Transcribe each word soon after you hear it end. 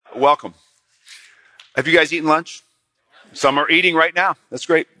Welcome. Have you guys eaten lunch? Some are eating right now. That's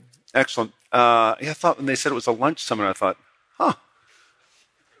great. Excellent. I thought when they said it was a lunch seminar, I thought,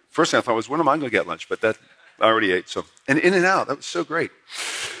 First thing I thought was, when am I going to get lunch? But that I already ate. So, and in and out. That was so great.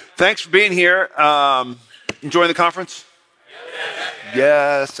 Thanks for being here. Enjoying the conference?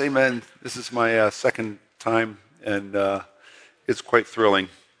 Yes, amen. This is my second time, and it's quite thrilling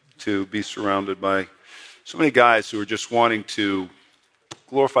to be surrounded by so many guys who are just wanting to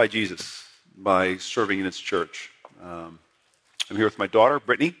glorify Jesus by serving in his church. I'm here with my daughter,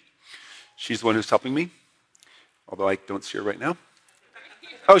 Brittany. She's the one who's helping me, although I don't see her right now.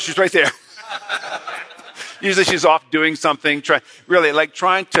 Oh, she's right there. Usually she's off doing something, trying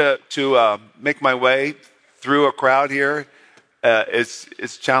to make my way through a crowd here.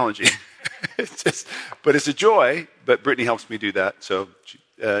 It's challenging. But it's a joy. But Brittany helps me do that, so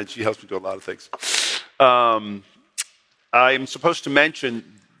she helps me do a lot of things. I'm supposed to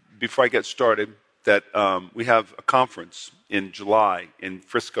mention before I get started that we have a conference in July in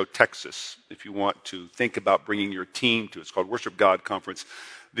Frisco, Texas. If you want to think about bringing your team to it, it's called Worship God Conference.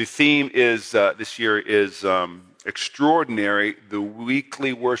 The theme is this year is extraordinary, the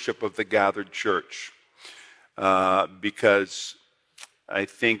weekly worship of the gathered church, because I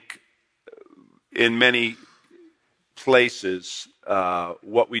think in many places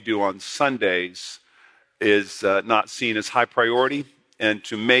what we do on Sundays is not seen as high priority. And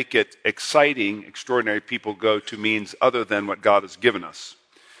to make it exciting, extraordinary people go to means other than what God has given us,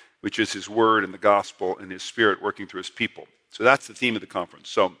 which is his word and the gospel and his spirit working through his people. So that's the theme of the conference.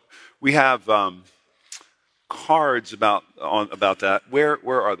 So we have cards about that. Where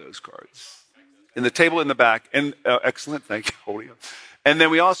are those cards? In the table in the back. And excellent, thank you. Holding up. And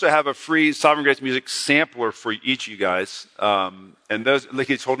then we also have a free Sovereign Grace music sampler for each of you guys. And those, like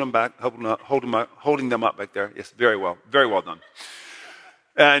he's holding them back, holding them up back there. Yes, very well done.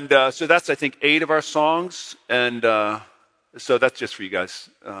 And so that's, I think, 8 of our songs. And so that's just for you guys.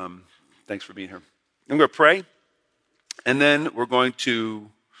 Thanks for being here. I'm going to pray. And then we're going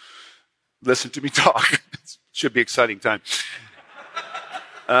to listen to me talk. It should be an exciting time.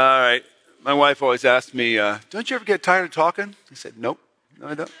 All right. My wife always asks me, don't you ever get tired of talking? I said, nope. No,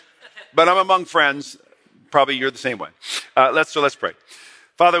 I don't. But I'm among friends. Probably you're the same way. Let's pray.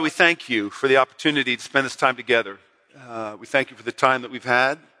 Father, we thank you for the opportunity to spend this time together. We thank you for the time that we've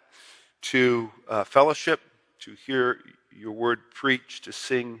had to fellowship, to hear your word preached, to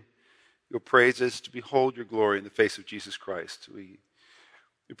sing your praises, to behold your glory in the face of Jesus Christ. We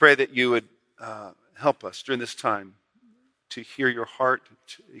pray that you would help us during this time to hear your heart,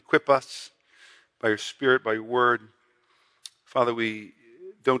 to equip us by your spirit, by your word. Father, we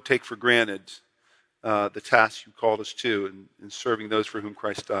don't take for granted the task you called us to in serving those for whom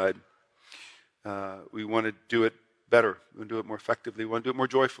Christ died. We want to do it better. We want to do it more effectively. We want to do it more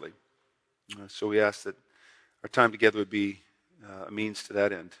joyfully. So we ask that our time together would be a means to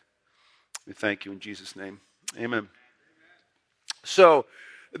that end. We thank you in Jesus' name. Amen. So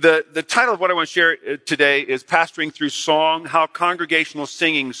the title of what I want to share today is Pastoring Through Song, How Congregational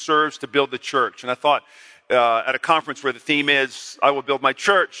Singing Serves to Build the Church. And I thought at a conference where the theme is, I will build my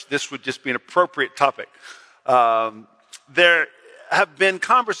church, this would just be an appropriate topic. There have been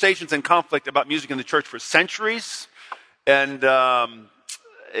conversations and conflict about music in the church for centuries. And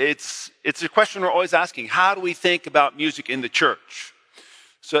it's a question we're always asking. How do we think about music in the church?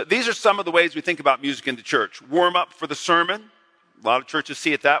 So these are some of the ways we think about music in the church. Warm up for the sermon. A lot of churches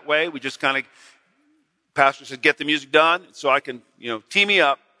see it that way. We just kind of, pastor said, get the music done so I can, tee me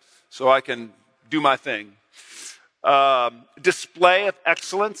up so I can do my thing. Display of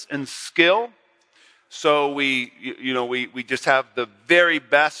excellence and skill. So we just have the very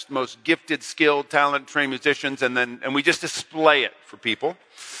best, most gifted, skilled, talented, trained musicians, and we just display it for people.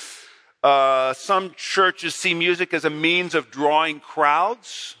 Some churches see music as a means of drawing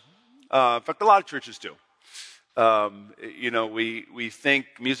crowds. In fact, a lot of churches do. We think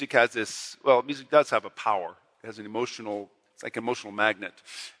music has this. Well, music does have a power. It has it's like an emotional magnet.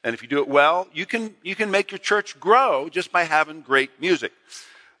 And if you do it well, you can make your church grow just by having great music.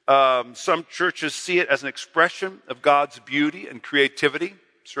 Some churches see it as an expression of God's beauty and creativity,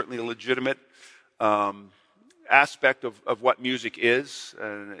 certainly a legitimate aspect of what music is.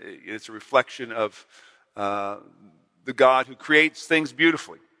 It's a reflection of the God who creates things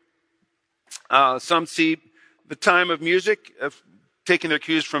beautifully. Some see the time of music, taking their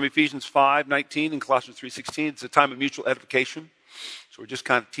cues from Ephesians 5:19 and Colossians 3:16. It's a time of mutual edification. So we're just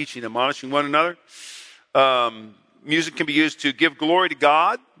kind of teaching and admonishing one another. Music can be used to give glory to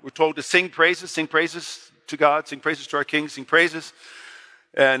God. We're told to sing praises to God, sing praises to our King, sing praises.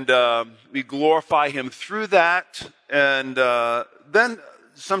 And we glorify him through that. And then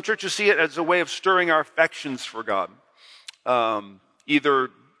some churches see it as a way of stirring our affections for God, either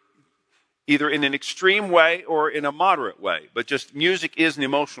in an extreme way or in a moderate way. But just music is an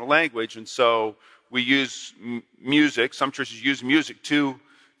emotional language, and so we use music. Some churches use music to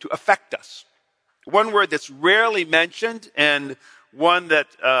affect us. One word that's rarely mentioned, and one that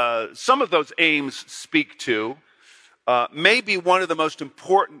some of those aims speak to, may be one of the most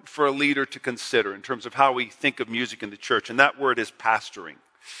important for a leader to consider in terms of how we think of music in the church, and that word is pastoring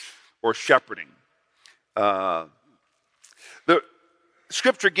or shepherding. The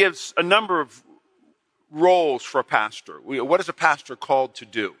Scripture gives a number of roles for a pastor. What is a pastor called to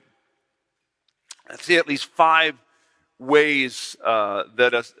do? I see at least 5 ways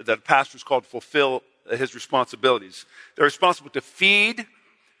that a pastor is called to fulfill his responsibilities. They're responsible to feed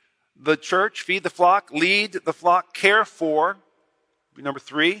the church, feed the flock, lead the flock, care for, number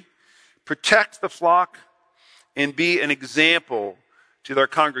 3, protect the flock, and be an example to their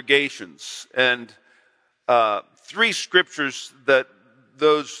congregations. And 3 scriptures that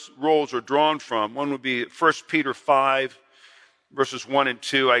those roles are drawn from. One would be 1 Peter 5, verses 1 and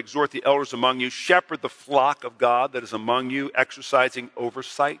 2. I exhort the elders among you, shepherd the flock of God that is among you, exercising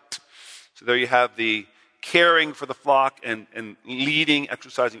oversight. So there you have the caring for the flock and leading,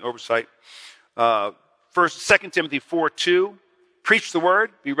 exercising oversight. 2 Timothy 4:2, preach the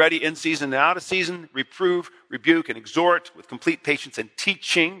word, be ready in season and out of season, reprove, rebuke, and exhort with complete patience and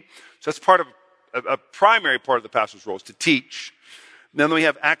teaching. So that's part of a primary part of the pastor's role, is to teach. And then we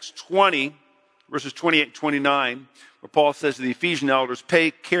have Acts 20, verses 28 and 29, where Paul says to the Ephesian elders,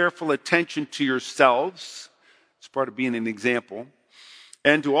 pay careful attention to yourselves. It's part of being an example.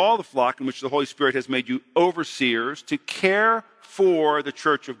 And to all the flock in which the Holy Spirit has made you overseers, to care for the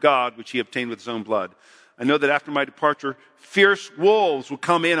church of God, which he obtained with his own blood. I know that after my departure, fierce wolves will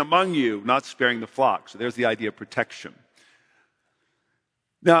come in among you, not sparing the flock. So there's the idea of protection.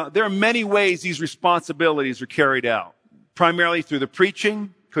 Now, there are many ways these responsibilities are carried out. Primarily through the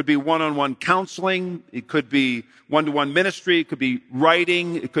preaching, could be one-on-one counseling, it could be one-to-one ministry, it could be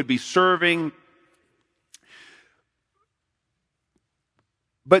writing, it could be serving.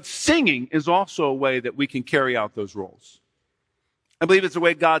 But singing is also a way that we can carry out those roles. I believe it's a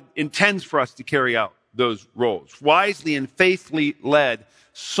way God intends for us to carry out those roles. Wisely and faithfully led,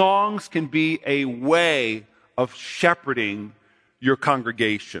 songs can be a way of shepherding your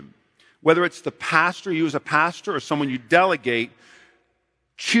congregation. Whether it's the pastor, you as a pastor, or someone you delegate,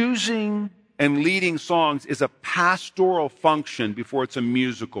 choosing and leading songs is a pastoral function before it's a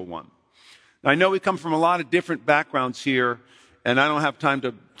musical one. Now, I know we come from a lot of different backgrounds here, and I don't have time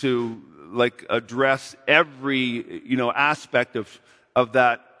to address every aspect of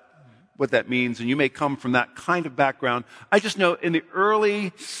that, what that means. And you may come from that kind of background. I just know in the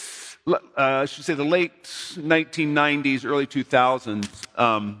early, the late 1990s, early 2000s,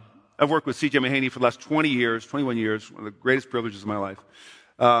 I've worked with C.J. Mahaney for the last 21 years, one of the greatest privileges of my life.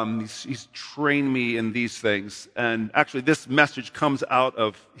 He's trained me in these things. And actually, this message comes out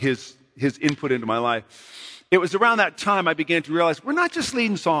of his input into my life. It was around that time I began to realize we're not just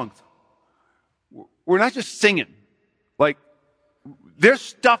leading songs. We're not just singing. There's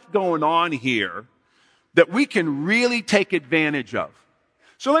stuff going on here that we can really take advantage of.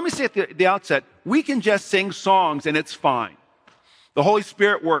 So let me say at the outset, we can just sing songs and it's fine. The Holy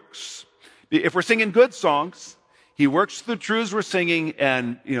Spirit works. If we're singing good songs, he works through the truths we're singing,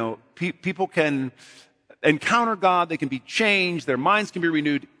 and people can encounter God, they can be changed, their minds can be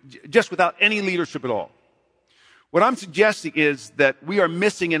renewed just without any leadership at all. What I'm suggesting is that we are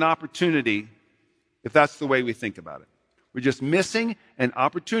missing an opportunity if that's the way we think about it. We're just missing an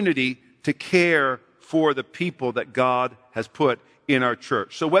opportunity to care for the people that God has put in our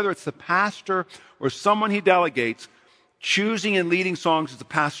church. So whether it's the pastor or someone he delegates, choosing and leading songs is a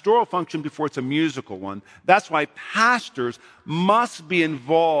pastoral function before it's a musical one. That's why pastors must be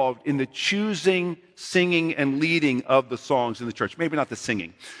involved in the choosing, singing, and leading of the songs in the church. Maybe not the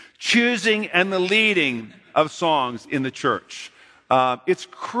singing. Choosing and the leading of songs in the church. It's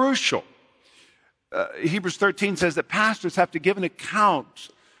crucial. Hebrews 13 says that pastors have to give an account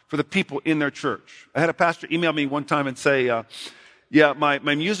for the people in their church. I had a pastor email me one time and say,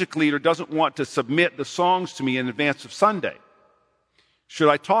 my music leader doesn't want to submit the songs to me in advance of Sunday. Should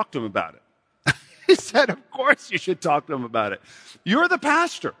I talk to him about it? He said, of course you should talk to him about it. You're the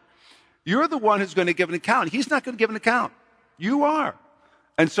pastor. You're the one who's going to give an account. He's not going to give an account. You are.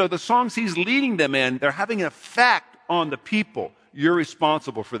 And so the songs he's leading them in, they're having an effect on the people. You're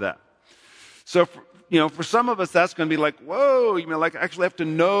responsible for that. So, for some of us, that's going to be like, whoa, actually have to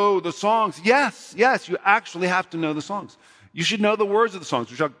know the songs. Yes, you actually have to know the songs. You should know the words of the songs,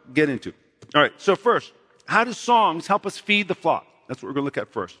 which I'll get into. All right, so first, how do songs help us feed the flock? That's what we're going to look at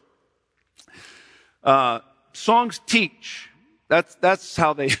first. Songs teach. That's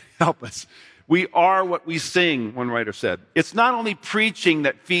how they help us. We are what we sing, one writer said. It's not only preaching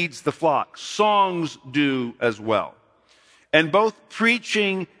that feeds the flock. Songs do as well. And both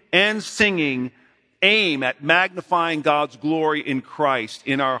preaching and singing aim at magnifying God's glory in Christ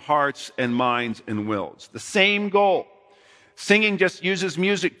in our hearts and minds and wills. The same goal. Singing just uses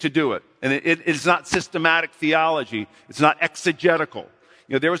music to do it. And it's not systematic theology. It's not exegetical.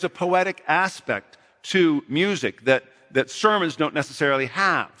 There is a poetic aspect to music that sermons don't necessarily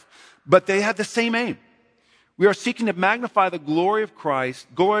have. But they have the same aim. We are seeking to magnify the glory of Christ,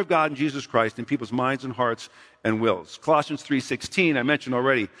 glory of God in Jesus Christ in people's minds and hearts and wills. Colossians 3:16, I mentioned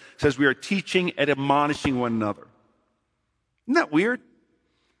already, says we are teaching and admonishing one another. Isn't that weird?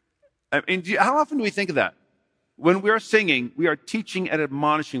 I mean, how often do we think of that? When we are singing, we are teaching and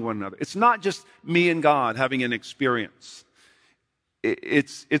admonishing one another. It's not just me and God having an experience.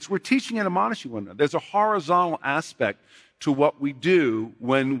 It's we're teaching and admonishing one another. There's a horizontal aspect to what we do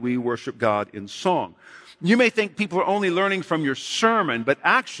when we worship God in song. You may think people are only learning from your sermon, but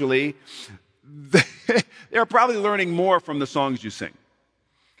actually, they're probably learning more from the songs you sing.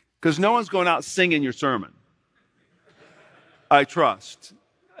 Because no one's going out singing your sermon. I trust.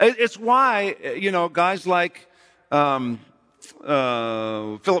 It's why, guys like Philip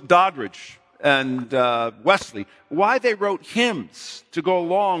Doddridge and Wesley, why they wrote hymns to go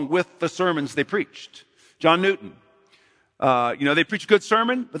along with the sermons they preached. John Newton. They preach a good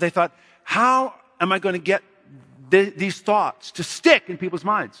sermon, but they thought, how am I going to get these thoughts to stick in people's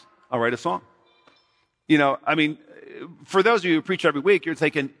minds? I'll write a song. For those of you who preach every week, you're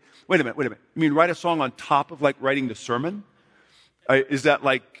thinking, wait a minute. You mean write a song on top of writing the sermon? Is that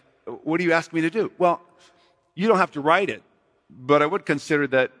what do you ask me to do? Well, you don't have to write it, but I would consider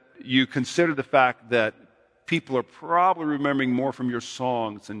that you consider the fact that people are probably remembering more from your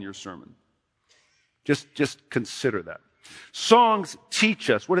songs than your sermon. Just consider that. Songs teach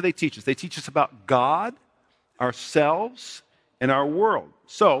us. What do they teach us? They teach us about God, ourselves, and our world.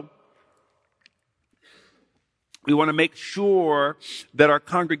 So, we want to make sure that our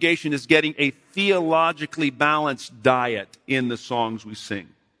congregation is getting a theologically balanced diet in the songs we sing.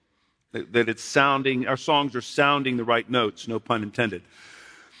 That our songs are sounding the right notes, no pun intended.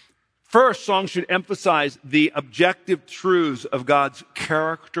 First, songs should emphasize the objective truths of God's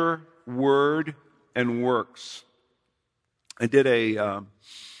character, word, and works. I did a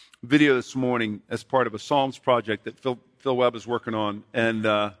video this morning as part of a Psalms project that Phil Webb is working on,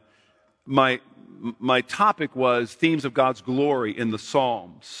 and my topic was themes of God's glory in the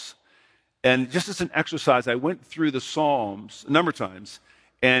Psalms. And just as an exercise, I went through the Psalms a number of times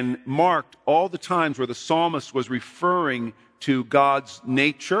and marked all the times where the psalmist was referring to God's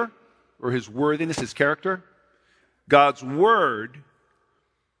nature or his worthiness, his character, God's word,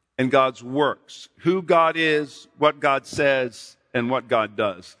 and God's works. Who God is, what God says, and what God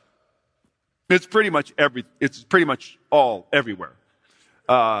does. It's pretty much all everywhere.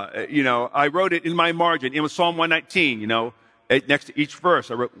 I wrote it in my margin. It was Psalm 119, next to each verse,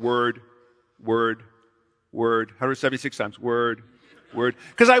 I wrote word, word, word, 176 times, word, word.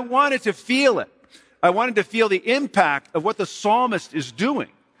 Because I wanted to feel it. I wanted to feel the impact of what the psalmist is doing.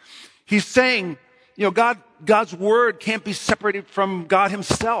 He's saying, God's word can't be separated from God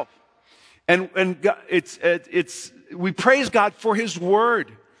himself. And we praise God for his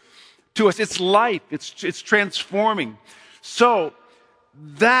word to us. It's life. It's transforming. So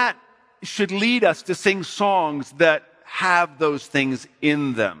that should lead us to sing songs that have those things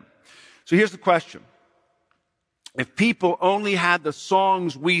in them. So here's the question. If people only had the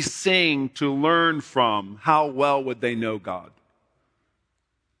songs we sing to learn from, how well would they know God?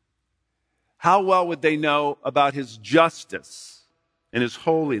 How well would they know about his justice and his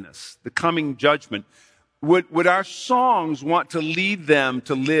holiness, the coming judgment? Would our songs want to lead them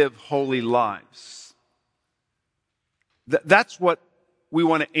to live holy lives? That's what we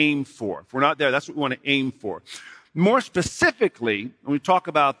want to aim for. If we're not there, that's what we want to aim for. More specifically, when we talk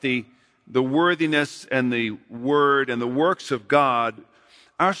about the worthiness and the word and the works of God,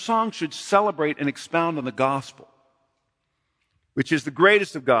 our song should celebrate and expound on the gospel, which is the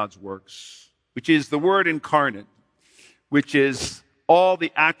greatest of God's works, which is the word incarnate, which is all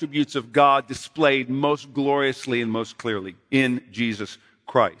the attributes of God displayed most gloriously and most clearly in Jesus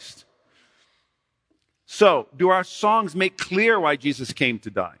Christ. So, do our songs make clear why Jesus came to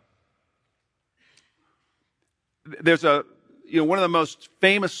die? There's one of the most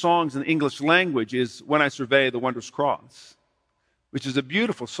famous songs in the English language is When I Survey the Wondrous Cross, which is a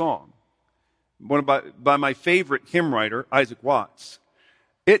beautiful song, by my favorite hymn writer, Isaac Watts.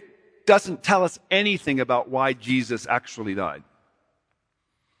 It doesn't tell us anything about why Jesus actually died.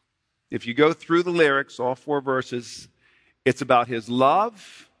 If you go through the lyrics, all 4 verses, it's about his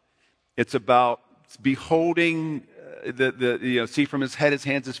love. It's about beholding see from his head, his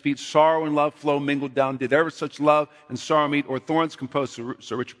hands, his feet, sorrow and love flow mingled down. Did ever such love and sorrow meet, or thorns compose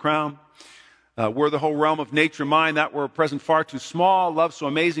so rich a crown? Were the whole realm of nature mine, that were present far too small. Love so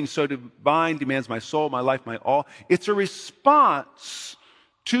amazing, so divine, demands my soul, my life, my all. It's a response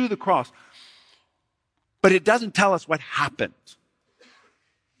to the cross. But it doesn't tell us what happened.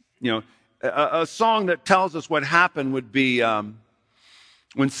 A song that tells us what happened would be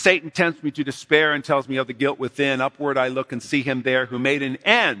when Satan tempts me to despair and tells me of the guilt within. Upward I look and see him there who made an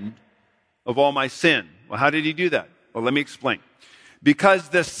end of all my sin. Well, how did he do that? Well, let me explain. Because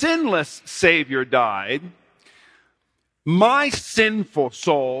the sinless Savior died, my sinful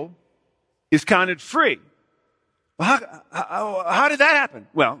soul is counted free. Well, how did that happen?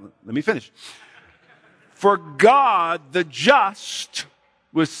 Well, let me finish. For God, the just,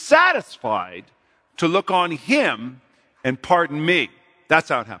 was satisfied to look on him and pardon me. That's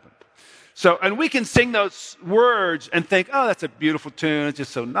how it happened. So, and we can sing those words and think, oh, that's a beautiful tune. It's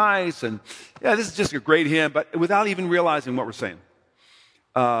just so nice. And yeah, this is just a great hymn, but without even realizing what we're saying.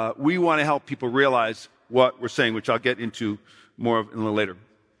 We want to help people realize what we're saying, which I'll get into more of a little later.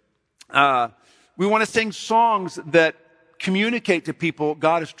 We want to sing songs that communicate to people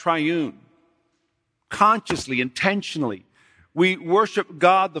God is triune. Consciously, intentionally. We worship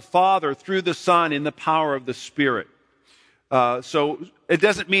God the Father through the Son in the power of the Spirit. So it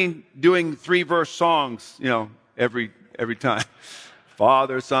doesn't mean doing 3-verse songs, every time.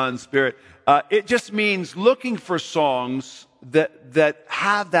 Father, Son, Spirit. It just means looking for songs that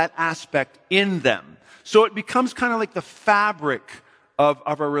have that aspect in them. So it becomes kind of like the fabric of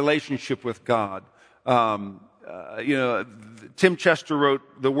our relationship with God. Tim Chester wrote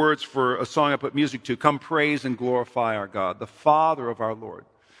the words for a song I put music to. Come praise and glorify our God, the Father of our Lord.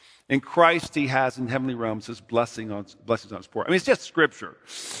 In Christ he has in heavenly realms his blessings on his poor. I mean, it's just scripture,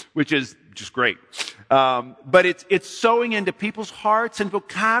 which is just great. But it's sowing into people's hearts and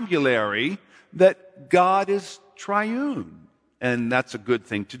vocabulary that God is triune. And that's a good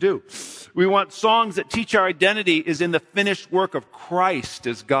thing to do. We want songs that teach our identity is in the finished work of Christ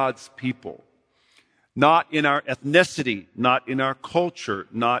as God's people. Not in our ethnicity, not in our culture,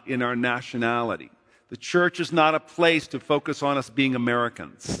 not in our nationality. The church is not a place to focus on us being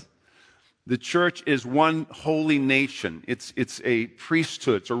Americans. The church is one holy nation. It's a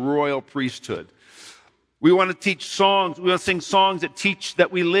priesthood. It's a royal priesthood. We want to teach songs. We want to sing songs that teach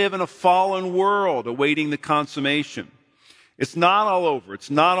that we live in a fallen world awaiting the consummation. It's not all over.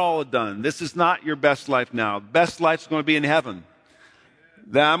 It's not all done. This is not your best life now. The best life's going to be in heaven.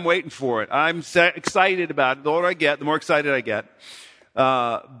 I'm waiting for it. I'm excited about it. The older I get, the more excited I get.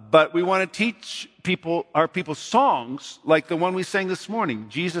 But we want to teach our people songs like the one we sang this morning.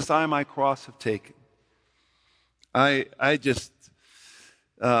 Jesus, I my cross have taken. I'm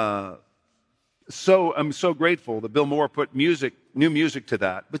so grateful that Bill Moore put new music to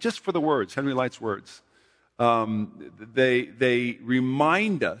that. But just for the words, Henry Light's words. They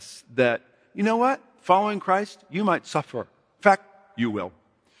remind us that, you know what? Following Christ, you might suffer. In fact, you will.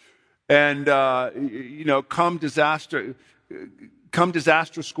 And, come disaster,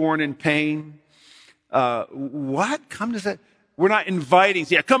 scorn, and pain. What? Come disaster? We're not inviting.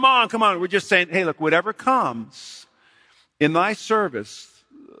 Yeah, come on. We're just saying, hey, look, whatever comes in thy service,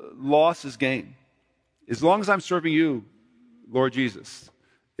 loss is gain. As long as I'm serving you, Lord Jesus,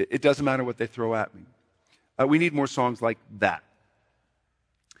 it doesn't matter what they throw at me. We need more songs like that.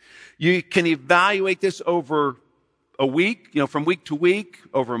 You can evaluate this over a week, from week to week,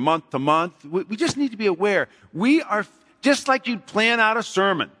 over month to month. We just need to be aware. We are just like you'd plan out a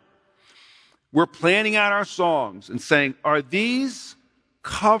sermon. We're planning out our songs and saying, are these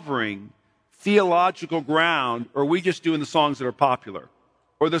covering theological ground, or are we just doing the songs that are popular?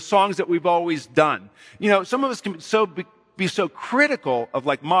 Or the songs that we've always done? Some of us can be so critical of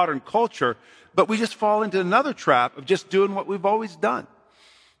like modern culture, but we just fall into another trap of just doing what we've always done.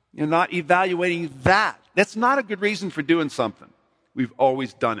 Not evaluating that. That's not a good reason for doing something. We've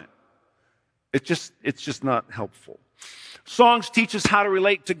always done it. It's just not helpful. Songs teach us how to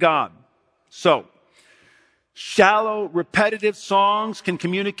relate to God. So, shallow, repetitive songs can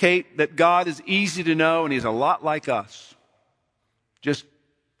communicate that God is easy to know and he's a lot like us. Just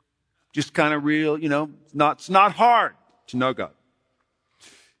kind of real, it's not hard to know God.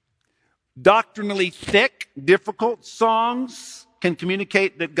 Doctrinally thick, difficult songs can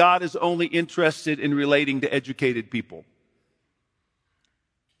communicate that God is only interested in relating to educated people.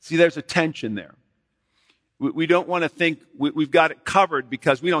 See, there's a tension there. We don't want to think we've got it covered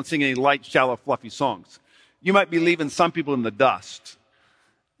because we don't sing any light, shallow, fluffy songs. You might be leaving some people in the dust.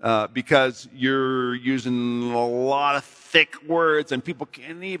 because you're using a lot of thick words and people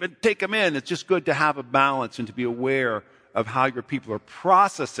can't even take them in. It's just good to have a balance and to be aware of how your people are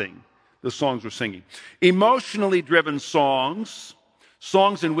processing the songs we're singing. Emotionally driven songs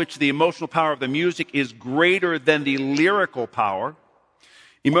in which the emotional power of the music is greater than the lyrical power.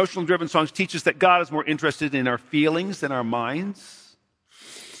 Emotionally driven songs teach us that God is more interested in our feelings than our minds.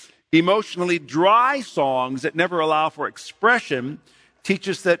 Emotionally dry songs that never allow for expression teach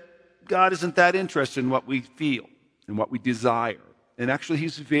us that God isn't that interested in what we feel and what we desire. And actually,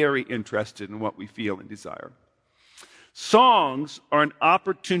 he's very interested in what we feel and desire. Songs are an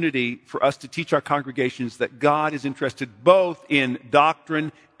opportunity for us to teach our congregations that God is interested both in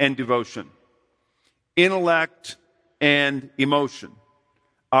doctrine and devotion, intellect and emotion,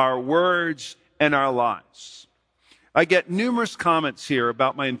 our words and our lives. I get numerous comments here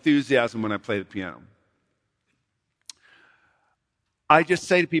about my enthusiasm when I play the piano. I just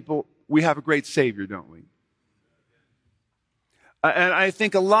say to people, we have a great Savior, don't we? And I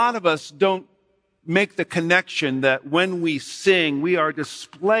think a lot of us don't make the connection that when we sing, we are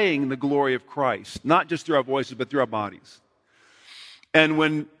displaying the glory of Christ, not just through our voices, but through our bodies. And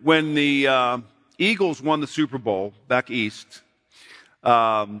when the Eagles won the Super Bowl back east,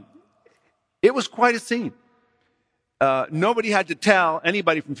 it was quite a scene. Nobody had to tell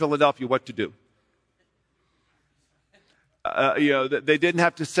anybody from Philadelphia what to do. They didn't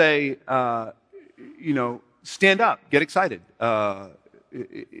have to say, stand up, get excited.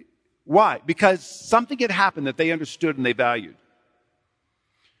 Why? Because something had happened that they understood and they valued.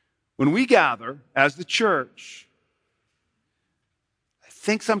 When we gather as the church, I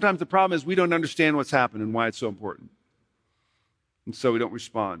think sometimes the problem is we don't understand what's happened and why it's so important. And so we don't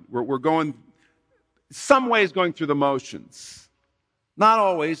respond. We're going, some ways going through the motions. Not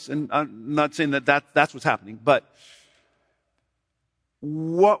always, and I'm not saying that's what's happening, but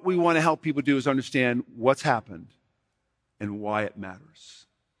what we want to help people do is understand what's happened and why it matters,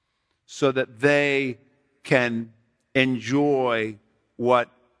 so that they can enjoy what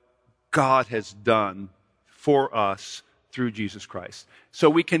God has done for us through Jesus Christ. So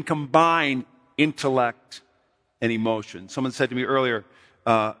we can combine intellect and emotion. Someone said to me earlier,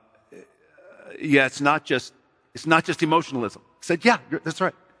 it's not just emotionalism. I said, yeah, that's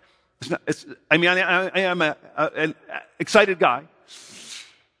right. I am an excited guy,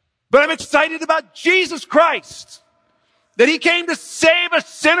 but I'm excited about Jesus Christ, that he came to save a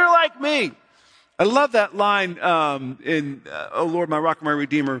sinner like me. I love that line in "Oh Lord, my rock, my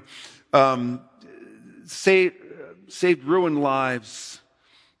redeemer," saved ruined lives.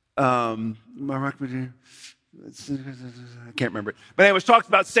 My rock, my redeemer. I can't remember it, but anyways, talks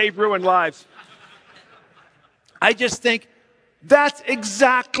about saved ruined lives. I just think that's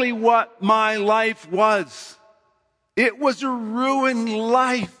exactly what my life was. It was a ruined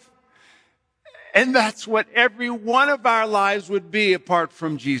life. And that's what every one of our lives would be apart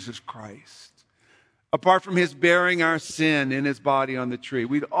from Jesus Christ. Apart from his bearing our sin in his body on the tree.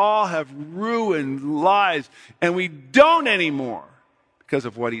 We'd all have ruined lives, and we don't anymore because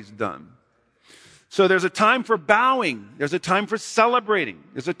of what he's done. So there's a time for bowing. There's a time for celebrating.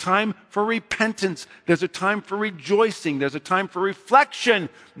 There's a time for repentance. There's a time for rejoicing. There's a time for reflection.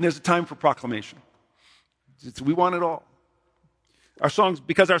 And there's a time for proclamation. We want it all.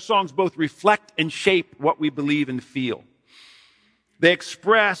 Because our songs both reflect and shape what we believe and feel. They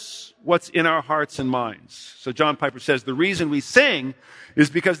express what's in our hearts and minds. So John Piper says, the reason we sing is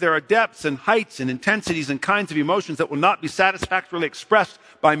because there are depths and heights and intensities and kinds of emotions that will not be satisfactorily expressed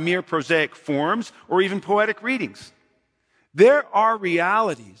by mere prosaic forms or even poetic readings. There are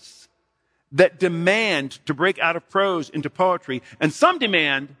realities that demand to break out of prose into poetry, and some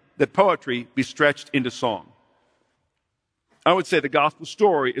demand that poetry be stretched into song. I would say the gospel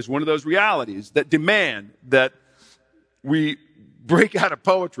story is one of those realities that demand that we break out of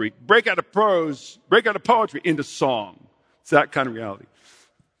poetry, break out of prose, break out of poetry into song. It's that kind of reality.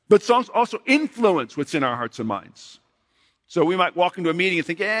 But songs also influence what's in our hearts and minds. So we might walk into a meeting and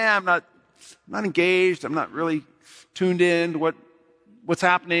think, I'm not engaged. I'm not really tuned in to what's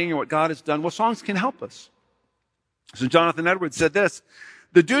happening or what God has done. Well, songs can help us. So Jonathan Edwards said this,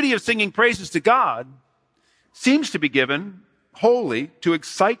 the duty of singing praises to God seems to be given wholly to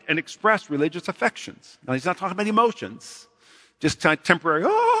excite and express religious affections. Now, he's not talking about emotions, just temporary,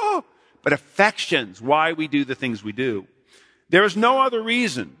 but affections, why we do the things we do. There is no other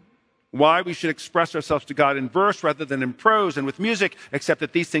reason why we should express ourselves to God in verse rather than in prose and with music, except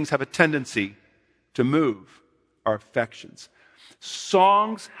that these things have a tendency to move our affections.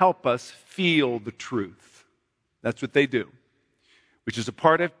 Songs help us feel the truth. That's what they do. which is a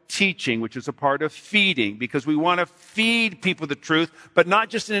part of teaching, which is a part of feeding, because we want to feed people the truth, but not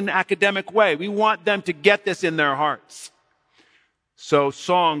just in an academic way. We want them to get this in their hearts. So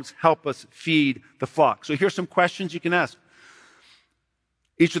songs help us feed the flock. So here's some questions you can ask.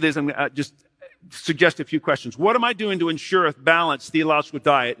 Each of these, I'm going to just suggest a few questions. What am I doing to ensure a balanced theological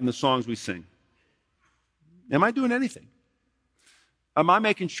diet in the songs we sing? Am I doing anything? Am I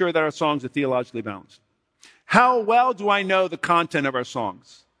making sure that our songs are theologically balanced? How well do I know the content of our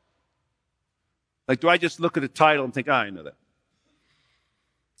songs? Like, do I just look at a title and think, I know that?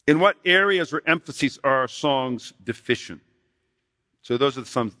 In what areas or emphases are our songs deficient? So those are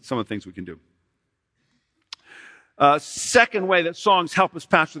some of the things we can do. Second way that songs help us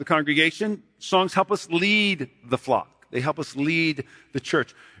pastor the congregation, songs help us lead the flock. They help us lead the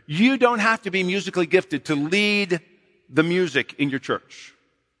church. You don't have to be musically gifted to lead the music in your church.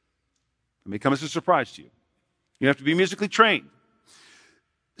 It may come as a surprise to you. You have to be musically trained.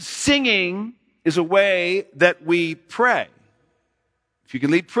 Singing is a way that we pray. If you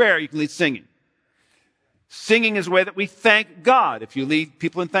can lead prayer, you can lead singing. Singing is a way that we thank God. If you lead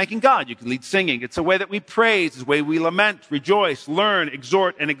people in thanking God, you can lead singing. It's a way that we praise. It's a way we lament, rejoice, learn,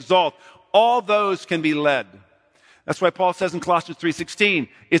 exhort, and exalt. All those can be led. That's why Paul says in Colossians 3:16,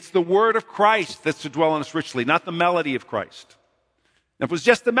 it's the word of Christ that's to dwell on us richly, not the melody of Christ. Now, if it was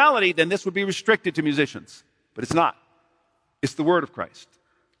just the melody, then this would be restricted to musicians. But it's not. It's the word of Christ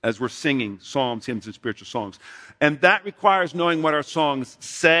as we're singing psalms, hymns, and spiritual songs. And that requires knowing what our songs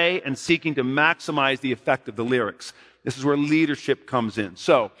say and seeking to maximize the effect of the lyrics. This is where leadership comes in.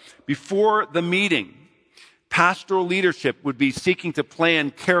 So, before the meeting, pastoral leadership would be seeking to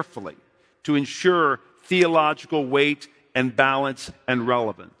plan carefully to ensure theological weight and balance and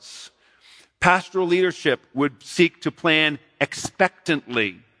relevance. Pastoral leadership would seek to plan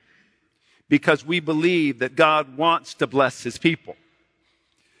expectantly because we believe that God wants to bless his people.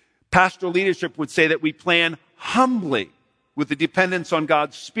 Pastoral leadership would say that we plan humbly with the dependence on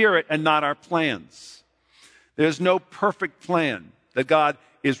God's Spirit and not our plans. There's no perfect plan that God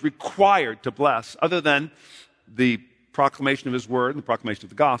is required to bless other than the proclamation of his word and the proclamation of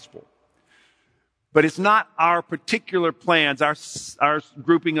the gospel. But it's not our particular plans, our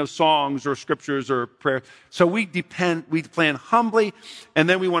grouping of songs or scriptures or prayer. So we plan humbly, and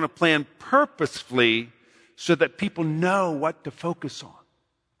then we want to plan purposefully so that people know what to focus on.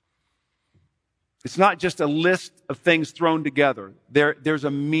 It's not just a list of things thrown together. There's a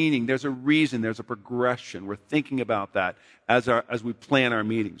meaning, there's a reason, there's a progression. We're thinking about that as we plan our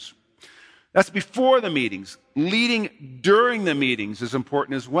meetings. That's before the meetings. Leading during the meetings is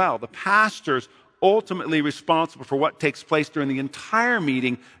important as well. The pastor's ultimately responsible for what takes place during the entire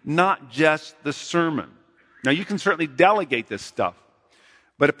meeting, not just the sermon. Now, you can certainly delegate this stuff,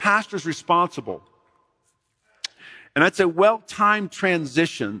 but a pastor's responsible. And I'd say well-timed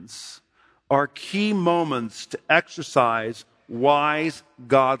transitions are key moments to exercise wise,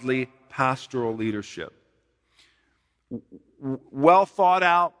 godly pastoral leadership. Well thought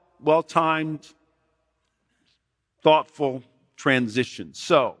out, well-timed, thoughtful transitions.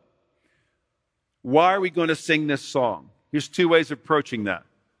 So, why are we going to sing this song? Here's two ways of approaching that.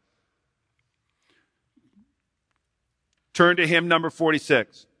 Turn to hymn number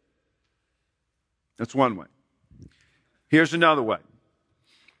 46. That's one way. Here's another way.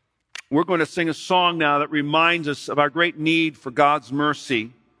 We're going to sing a song now that reminds us of our great need for God's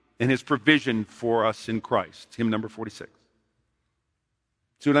mercy and his provision for us in Christ. Hymn number 46.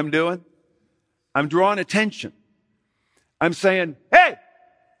 See what I'm doing? I'm drawing attention. I'm saying, hey,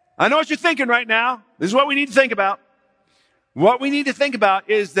 I know what you're thinking right now. This is what we need to think about. What we need to think about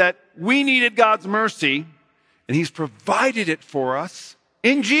is that we needed God's mercy, and he's provided it for us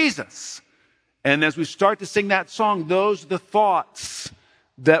in Jesus. And as we start to sing that song, those are the thoughts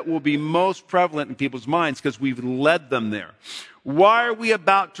that will be most prevalent in people's minds because we've led them there. Why are we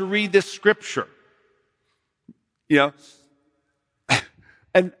about to read this scripture? You know,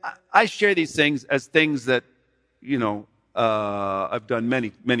 and I share these things as things that, I've done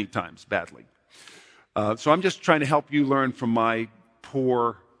many, many times badly. So I'm just trying to help you learn from my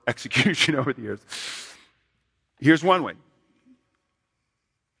poor execution over the years. Here's one way.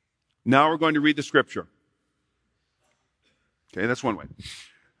 Now we're going to read the scripture. Okay, that's one way.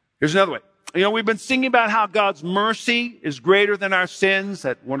 Here's another way. We've been singing about how God's mercy is greater than our sins.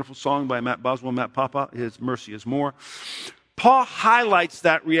 That wonderful song by Matt Boswell, Matt Papa, his mercy is more. Paul highlights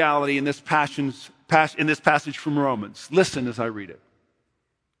that reality in this passage from Romans. Listen as I read it.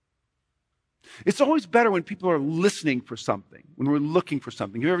 It's always better when people are listening for something, when we're looking for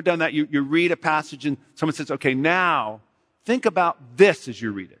something. Have you ever done that? You read a passage and someone says, okay, now think about this as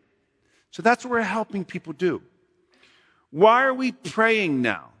you read it. So that's what we're helping people do. Why are we praying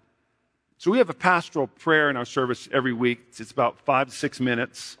now? So we have a pastoral prayer in our service every week. It's about 5 to 6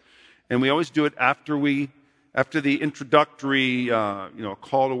 minutes. And we always do it after the introductory,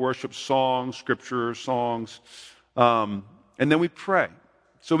 call to worship songs, scripture songs. And then we pray.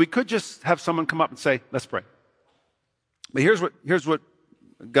 So we could just have someone come up and say, let's pray. But here's what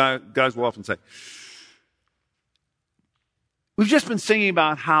guys will often say. We've just been singing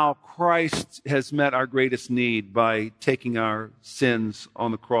about how Christ has met our greatest need by taking our sins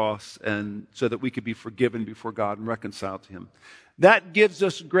on the cross, and so that we could be forgiven before God and reconciled to him. That gives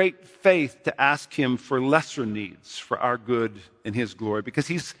us great faith to ask him for lesser needs for our good and his glory, because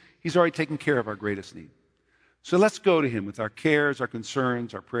he's already taken care of our greatest need. So let's go to him with our cares, our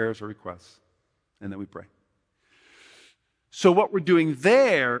concerns, our prayers, our requests, and then we pray. So what we're doing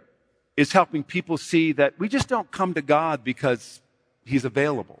there is helping people see that we just don't come to God because he's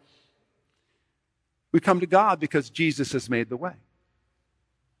available. We come to God because Jesus has made the way.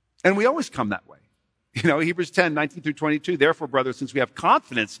 And we always come that way. Hebrews 10, 19 through 22. Therefore, brothers, since we have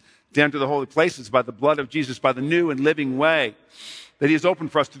confidence to enter the holy places by the blood of Jesus, by the new and living way that he has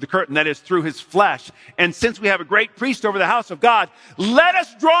opened for us through the curtain, that is through his flesh. And since we have a great priest over the house of God, let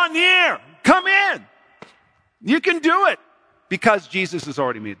us draw near. Come in. You can do it because Jesus has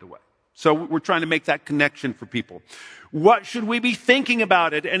already made the way. So we're trying to make that connection for people. What should we be thinking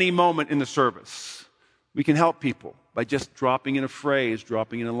about at any moment in the service? We can help people by just dropping in a phrase,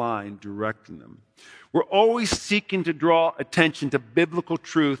 dropping in a line, directing them. We're always seeking to draw attention to biblical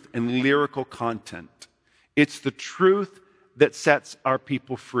truth and lyrical content. It's the truth that sets our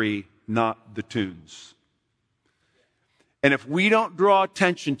people free, not the tunes. And if we don't draw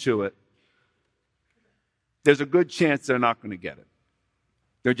attention to it, there's a good chance they're not going to get it.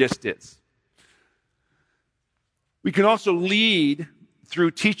 There just is. We can also lead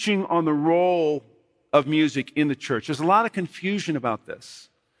through teaching on the role of music in the church. There's a lot of confusion about this.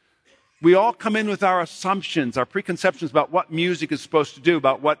 We all come in with our assumptions, our preconceptions about what music is supposed to do,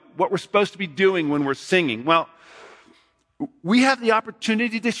 about what we're supposed to be doing when we're singing. Well, we have the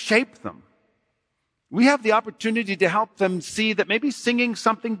opportunity to shape them. We have the opportunity to help them see that maybe singing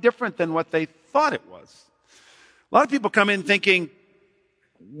something different than what they thought it was. A lot of people come in thinking,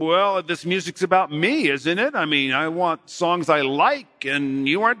 well, this music's about me, isn't it? I mean, I want songs I like, and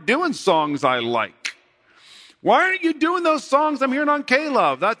you aren't doing songs I like. Why aren't you doing those songs I'm hearing on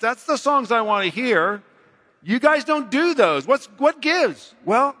K-Love? That's the songs I want to hear. You guys don't do those. What gives?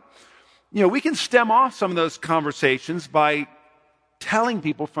 Well, we can stem off some of those conversations by telling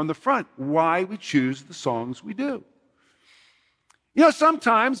people from the front why we choose the songs we do.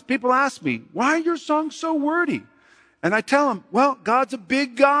 Sometimes people ask me, why are your songs so wordy? And I tell them, well, God's a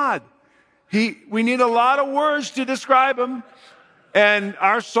big God. We need a lot of words to describe him. And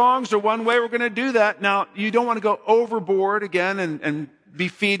our songs are one way we're going to do that. Now, you don't want to go overboard again and be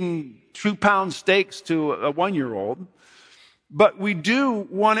feeding 2-pound steaks to a 1-year-old. But we do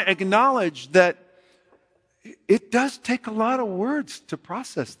want to acknowledge that it does take a lot of words to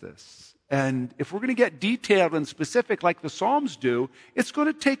process this. And if we're going to get detailed and specific like the Psalms do, it's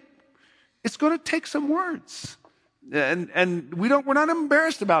going to take some words. And we're not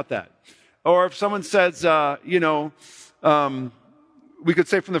embarrassed about that. Or if someone says, we could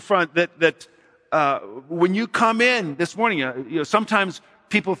say from the front that when you come in this morning, sometimes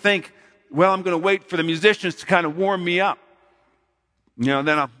people think, well, I'm going to wait for the musicians to kind of warm me up. Then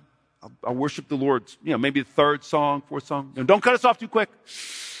I'll worship the Lord, maybe the third song, fourth song. Don't cut us off too quick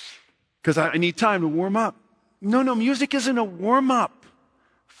because I need time to warm up. No, music isn't a warm-up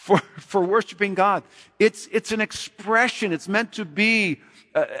for worshiping God. It's an expression. It's meant to be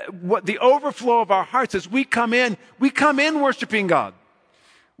what the overflow of our hearts. As we come in worshiping God.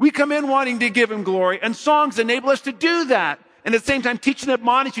 We come in wanting to give him glory, and songs enable us to do that, and at the same time teach and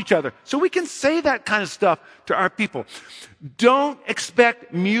admonish each other. So we can say that kind of stuff to our people. Don't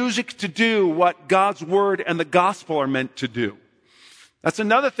expect music to do what God's word and the gospel are meant to do. That's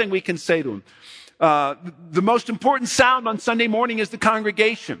another thing we can say to them. The most important sound on Sunday morning is the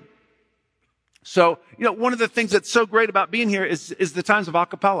congregation. So, one of the things that's so great about being here is the times of a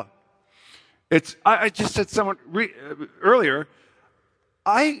cappella. I just said someone earlier,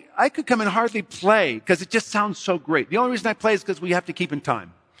 I could come and hardly play because it just sounds so great. The only reason I play is because we have to keep in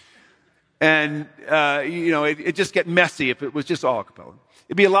time. And, it just get messy if it was just all a cappella.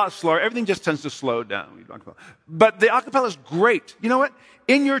 It'd be a lot slower. Everything just tends to slow down. But the a cappella is great. You know what?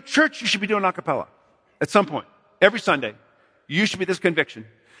 In your church, you should be doing a cappella at some point. Every Sunday. You should be this conviction.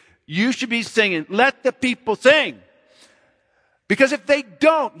 You should be singing. Let the people sing. Because if they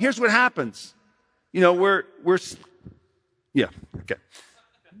don't, here's what happens. Yeah, okay.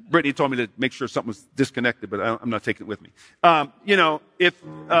 Brittany told me to make sure something was disconnected, but I'm not taking it with me.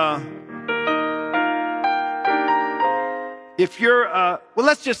 If you're, well,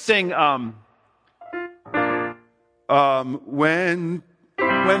 let's just sing, when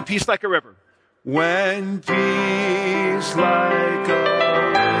peace like a river. When peace like a river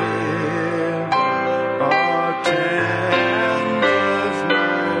attendeth my way, when sorrows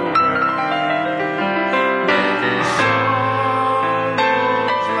like sea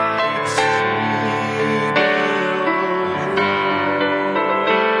billows roll.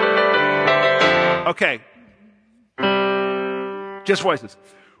 Okay. Just voices.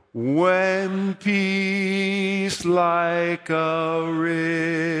 When peace like a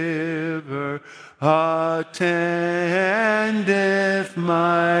river attendeth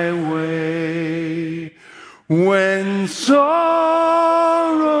my way, when sorrows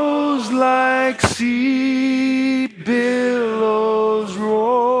like sea billows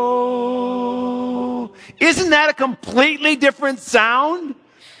roll. Isn't that a completely different sound?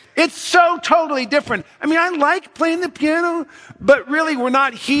 It's so totally different. I mean, I like playing the piano, but really we're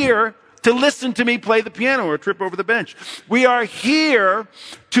not here to listen to me play the piano or trip over the bench. We are here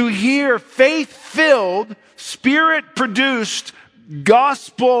to hear faith-filled, spirit-produced,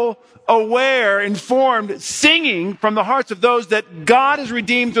 gospel-aware, informed singing from the hearts of those that God has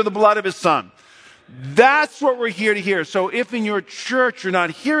redeemed through the blood of his Son. That's what we're here to hear. So if in your church you're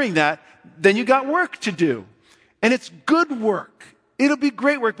not hearing that, then you got work to do. And it's good work. It'll be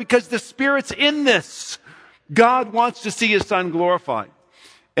great work because the Spirit's in this. God wants to see his Son glorified.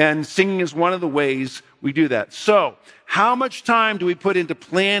 And singing is one of the ways we do that. So, how much time do we put into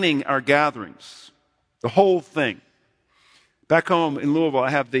planning our gatherings? The whole thing. Back home in Louisville,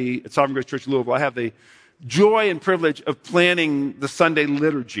 at Sovereign Grace Church in Louisville, I have the joy and privilege of planning the Sunday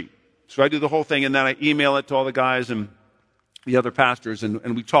liturgy. So I do the whole thing, and then I email it to all the guys and the other pastors,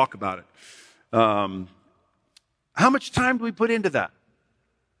 and we talk about it. How much time do we put into that?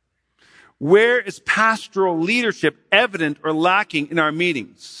 Where is pastoral leadership evident or lacking in our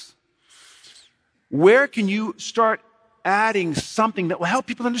meetings? Where can you start adding something that will help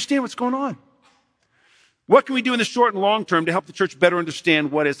people understand what's going on? What can we do in the short and long term to help the church better understand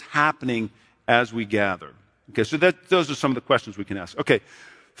what is happening as we gather? Okay, so those are some of the questions we can ask. Okay,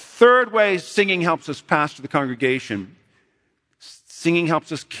 third way singing helps us pastor the congregation. Singing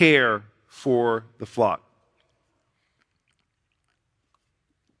helps us care for the flock.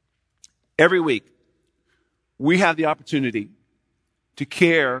 Every week, we have the opportunity to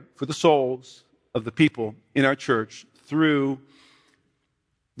care for the souls of the people in our church through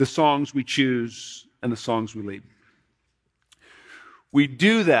the songs we choose and the songs we lead. We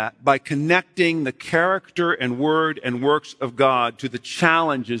do that by connecting the character and word and works of God to the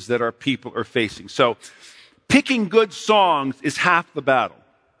challenges that our people are facing. So, picking good songs is half the battle.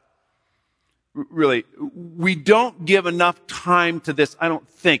 Really, we don't give enough time to this, I don't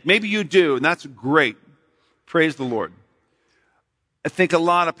think. Maybe you do, and that's great. Praise the Lord. I think a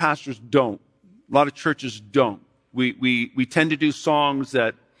lot of pastors don't. A lot of churches don't. We tend to do songs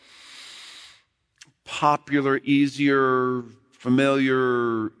that popular, easier,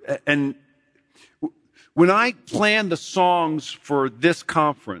 familiar. And when I planned the songs for this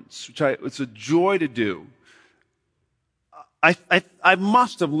conference, which it's a joy to do, I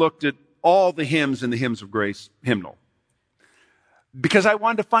must have looked at all the hymns in the Hymns of Grace hymnal. Because I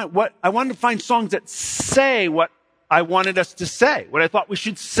wanted to find songs that say what I wanted us to say, what I thought we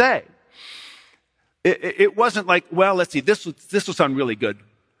should say. It wasn't like, well, let's see, this will sound really good.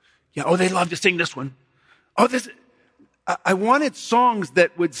 Yeah, oh, they love to sing this one. I wanted songs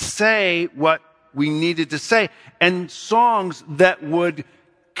that would say what we needed to say, and songs that would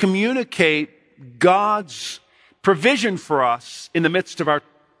communicate God's provision for us in the midst of our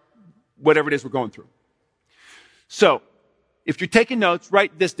whatever it is we're going through. So, if you're taking notes,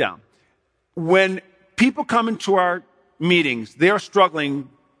 write this down. When people come into our meetings, they are struggling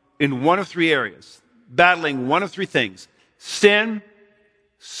in one of three areas, battling one of three things: sin,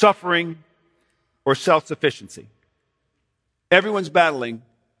 suffering, or self-sufficiency. Everyone's battling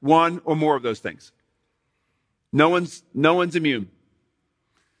one or more of those things. No one's immune.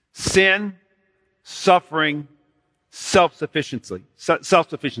 Sin, suffering, self-sufficiency.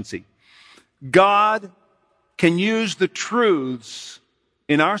 God can use the truths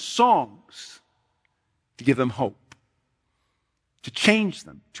in our songs to give them hope, to change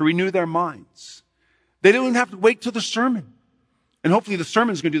them, to renew their minds. They don't even have to wait till the sermon. And hopefully the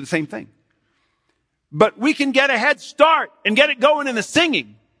sermon is going to do the same thing. But we can get a head start and get it going in the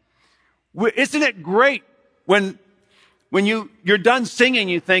singing. Isn't it great when you're done singing,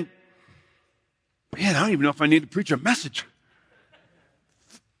 you think, man, I don't even know if I need to preach a message.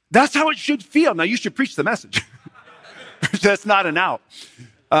 That's how it should feel. Now, you should preach the message. That's not an out.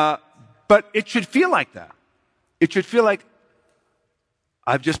 But it should feel like that. It should feel like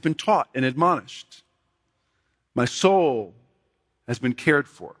I've just been taught and admonished. My soul has been cared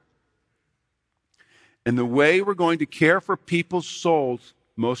for. And the way we're going to care for people's souls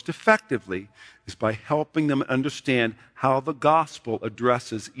most effectively is by helping them understand how the gospel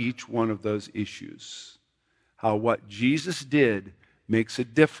addresses each one of those issues. How what Jesus did makes a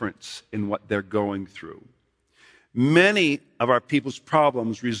difference in what they're going through. Many of our people's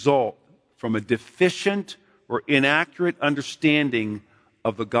problems result from a deficient or inaccurate understanding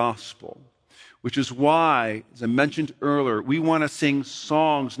of the gospel, which is why, as I mentioned earlier, we want to sing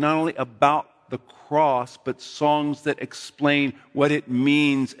songs not only about the cross, but songs that explain what it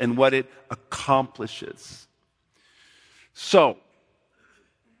means and what it accomplishes. So,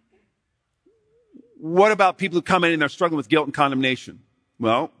 what about people who come in and they're struggling with guilt and condemnation?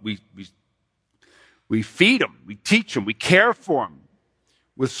 Well, we feed them, we teach them, we care for them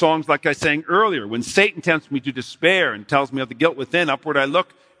with songs like I sang earlier. When Satan tempts me to despair and tells me of the guilt within, upward I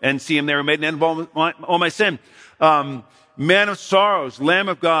look and see him there, made an end of all my sin. Man of sorrows, Lamb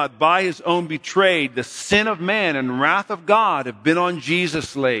of God, by his own betrayed, the sin of man and wrath of God have been on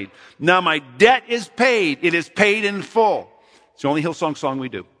Jesus laid. Now my debt is paid. It is paid in full. It's the only Hillsong song we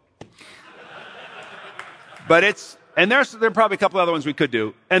do. But there are probably a couple other ones we could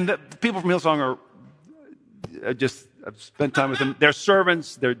do. And the people from Hillsong I've spent time with them. They're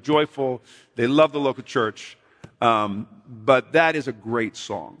servants. They're joyful. They love the local church. But that is a great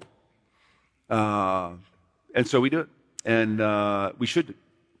song. And so we do it. And we should.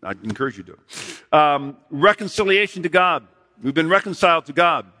 I'd encourage you to do it. Reconciliation to God. We've been reconciled to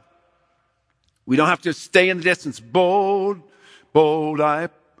God. We don't have to stay in the distance. Bold,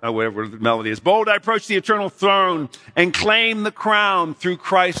 whatever the melody is. Bold, I approach the eternal throne and claim the crown through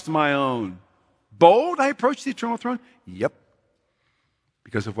Christ my own. Bold, I approach the eternal throne? Yep.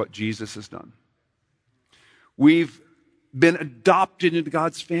 Because of what Jesus has done. We've been adopted into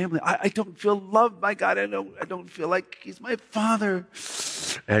God's family. I don't feel loved by God. I don't feel like he's my father.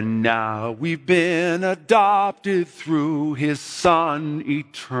 And now we've been adopted through his son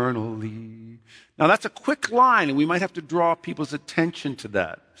eternally. Now that's a quick line, and we might have to draw people's attention to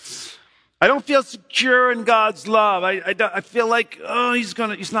that. I don't feel secure in God's love. I feel like,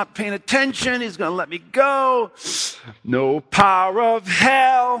 he's not paying attention. He's going to let me go. No power of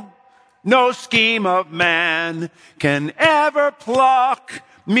hell, no scheme of man can ever pluck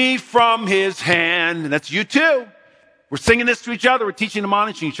me from his hand. And that's you too. We're singing this to each other. We're teaching and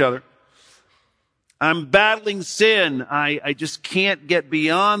admonishing each other. I'm battling sin. I just can't get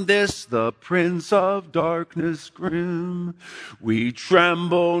beyond this. The prince of darkness grim. We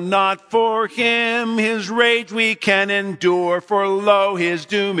tremble not for him. His rage we can endure. For lo, his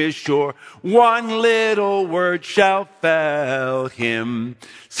doom is sure. One little word shall fell him.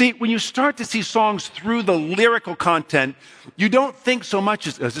 See, when you start to see songs through the lyrical content, you don't think so much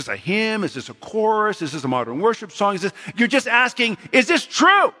as, is this a hymn? Is this a chorus? Is this a modern worship song? You're just asking, is this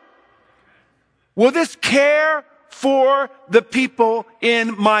true? Will this care for the people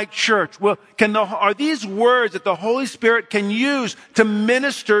in my church? Are these words that the Holy Spirit can use to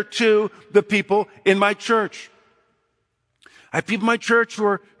minister to the people in my church? I have people in my church who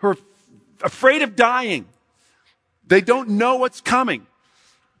are afraid of dying. They don't know what's coming.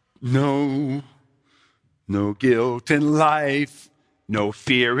 No guilt in life, no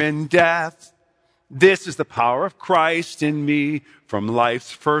fear in death. This is the power of Christ in me, from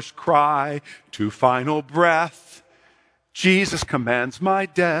life's first cry to final breath. Jesus commands my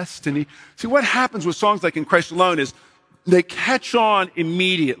destiny. See, what happens with songs like In Christ Alone is they catch on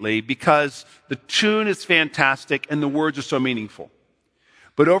immediately because the tune is fantastic and the words are so meaningful.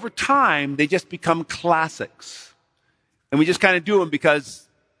 But over time, they just become classics. And we just kind of do them because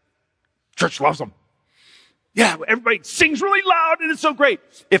church loves them. Yeah, everybody sings really loud and it's so great.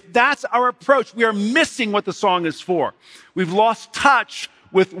 If that's our approach, we are missing what the song is for. We've lost touch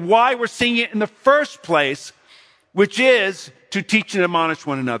with why we're singing it in the first place, which is to teach and admonish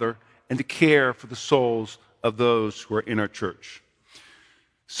one another and to care for the souls of those who are in our church.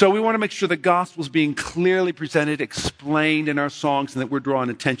 So we want to make sure the gospel is being clearly presented, explained in our songs, and that we're drawing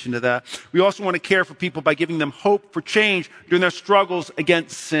attention to that. We also want to care for people by giving them hope for change during their struggles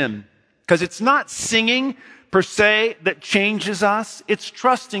against sin. Because it's not singing per se that changes us. It's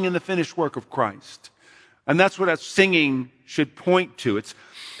trusting in the finished work of Christ. And that's what our singing should point to.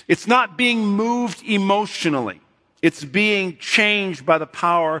 It's not being moved emotionally. It's being changed by the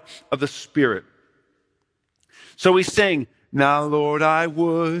power of the Spirit. So we sing, now Lord, I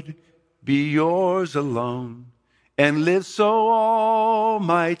would be yours alone. and live so all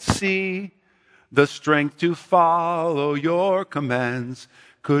might see. The strength to follow your commands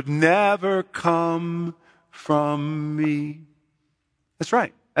could never come from me. That's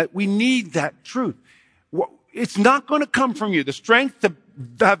right. We need that truth. It's not going to come from you. The strength to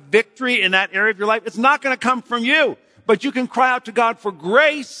have victory in that area of your life, it's not going to come from you. But you can cry out to God for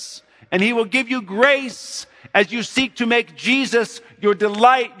grace, and He will give you grace as you seek to make Jesus your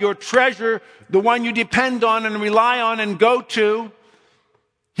delight, your treasure, the one you depend on and rely on and go to.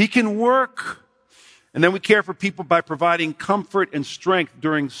 He can work. And then we care for people by providing comfort and strength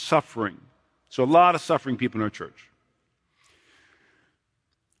during suffering. So a lot of suffering people in our church.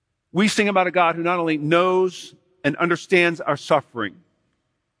 We sing about a God who not only knows and understands our suffering,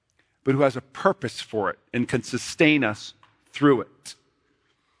 but who has a purpose for it and can sustain us through it.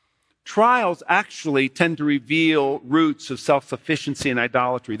 Trials actually tend to reveal roots of self-sufficiency and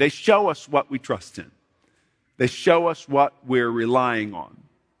idolatry. They show us what we trust in. They show us what we're relying on.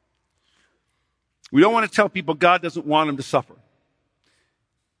 We don't want to tell people God doesn't want them to suffer.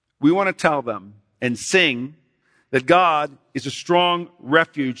 We want to tell them and sing that God is a strong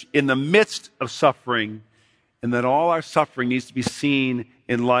refuge in the midst of suffering, and that all our suffering needs to be seen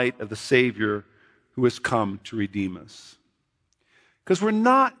in light of the Savior who has come to redeem us. Because we're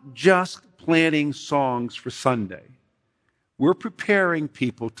not just planning songs for Sunday. We're preparing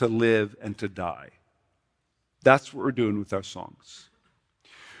people to live and to die. That's what we're doing with our songs.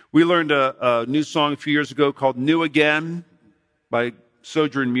 We learned a new song a few years ago called New Again by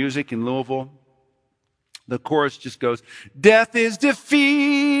Sojourn Music in Louisville. The chorus just goes, death is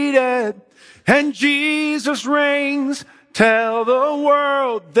defeated and Jesus reigns. Tell the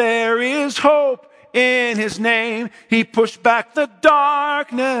world there is hope in His name. He pushed back the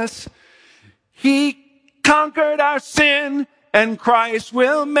darkness. He conquered our sin, and Christ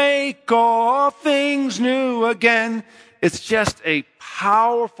will make all things new again. It's just a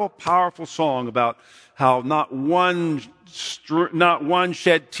powerful, powerful song about how not one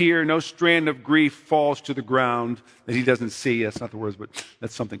shed tear, no strand of grief falls to the ground that He doesn't see. That's not the words, but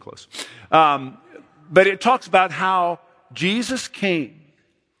that's something close. But it talks about how Jesus came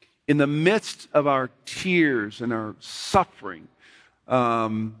in the midst of our tears and our suffering,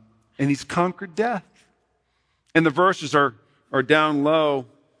 and He's conquered death. And the verses are down low,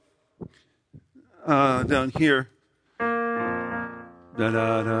 down here. Da,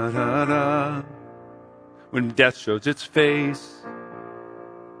 da, da, da, da. When death shows its face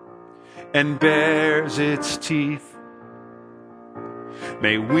and bares its teeth,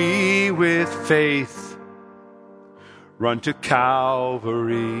 may we with faith run to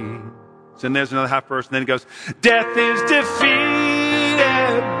Calvary. So then there's another half verse, and then it goes, death is defeated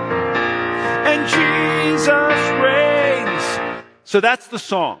and Jesus reigns. So that's the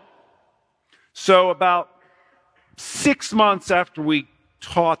song. So about 6 months after we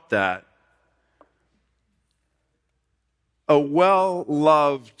taught that, a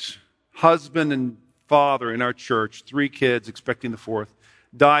well-loved husband and father in our church, 3 kids, expecting the 4th,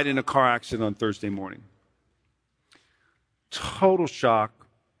 died in a car accident on Thursday morning. Total shock.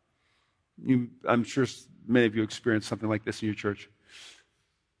 I'm sure many of you experienced something like this in your church.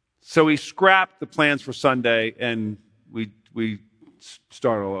 So we scrapped the plans for Sunday, and we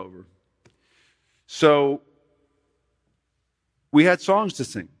started all over. So we had songs to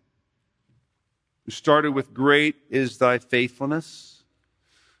sing. We started with Great is Thy Faithfulness.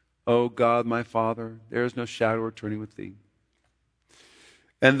 O God, my Father, there is no shadow of turning with Thee.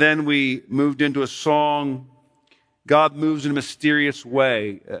 And then we moved into a song, God Moves in a Mysterious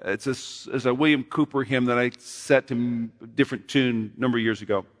Way. It's a William Cooper hymn that I set to a different tune a number of years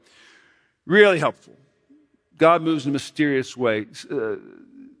ago. Really helpful. God moves in a mysterious way.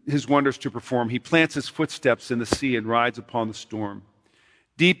 His wonders to perform. He plants His footsteps in the sea and rides upon the storm.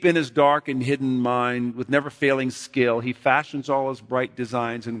 Deep in His dark and hidden mind, with never failing skill, He fashions all His bright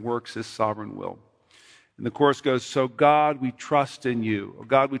designs and works His sovereign will. And the chorus goes, so God, we trust in You. Oh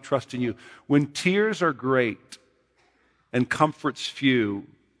God, we trust in You. When tears are great and comforts few,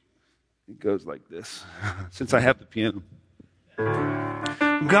 it goes like this, since I have the piano.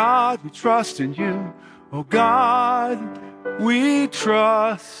 God, we trust in You. Oh God, we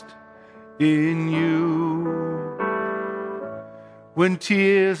trust in You. When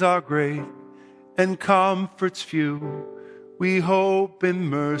tears are great and comforts few, we hope in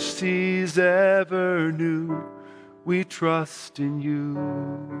mercies ever new. We trust in You.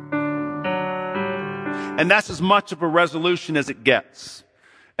 And that's as much of a resolution as it gets.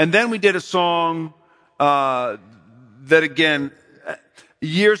 And then we did a song that, again,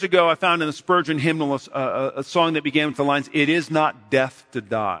 years ago I found in the Spurgeon hymnal a song that began with the lines, it is not death to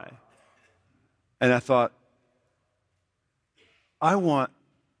die. And I thought, I want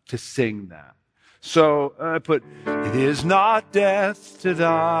to sing that. So I put, it is not death to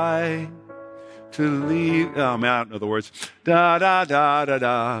die, to leave. Oh man, I don't know the words. Da da da da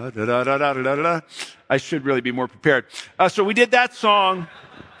da da da da da da da. I should really be more prepared. So we did that song,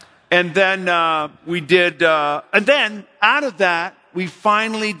 and then and then out of that we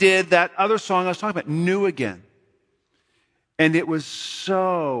finally did that other song I was talking about, New Again, and it was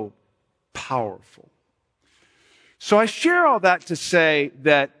so powerful. So I share all that to say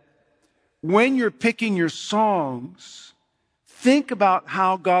that when you're picking your songs, think about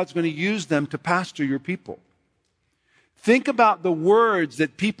how God's going to use them to pastor your people. Think about the words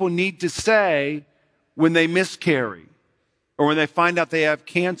that people need to say when they miscarry, or when they find out they have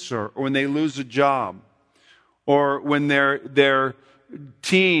cancer, or when they lose a job, or when their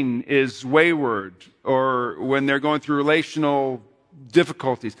teen is wayward, or when they're going through relational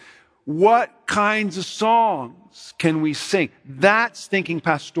difficulties. What kinds of songs can we sing? That's thinking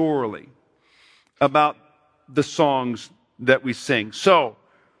pastorally about the songs that we sing. So,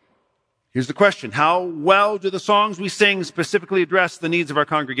 here's the question. How well do the songs we sing specifically address the needs of our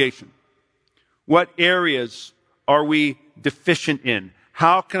congregation? What areas are we deficient in?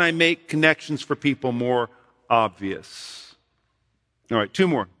 How can I make connections for people more obvious? All right, 2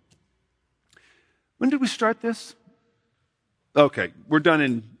 more. When did we start this? Okay, we're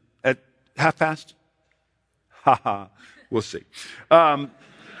done at past? Ha, we'll see. I'm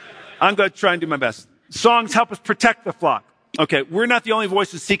going to try and do my best. Songs help us protect the flock. Okay, we're not the only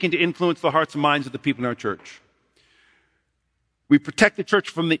voices seeking to influence the hearts and minds of the people in our church. We protect the church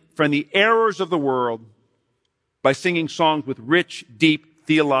from the errors of the world by singing songs with rich, deep,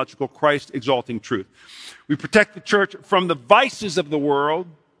 theological, Christ-exalting truth. We protect the church from the vices of the world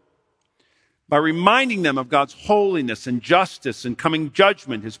by reminding them of God's holiness and justice and coming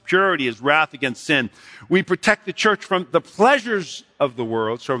judgment, His purity, His wrath against sin. We protect the church from the pleasures of the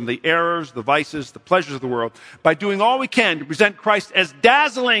world, so from the errors, the vices, the pleasures of the world, by doing all we can to present Christ as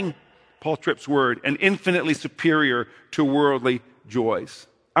dazzling, Paul Tripp's word, and infinitely superior to worldly joys.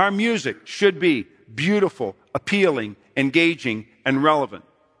 Our music should be beautiful, appealing, engaging, and relevant.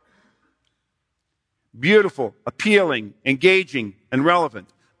 Beautiful, appealing, engaging, and relevant.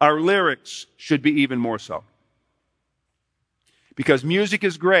 Our lyrics should be even more so. Because music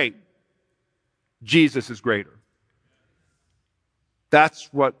is great, Jesus is greater.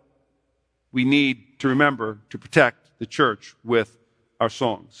 That's what we need to remember to protect the church with our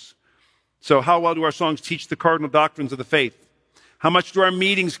songs. So how well do our songs teach the cardinal doctrines of the faith? How much do our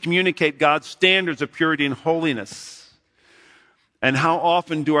meetings communicate God's standards of purity and holiness? And how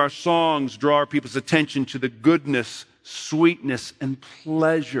often do our songs draw our people's attention to the goodness, sweetness, and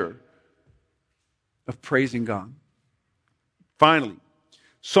pleasure of praising God? Finally,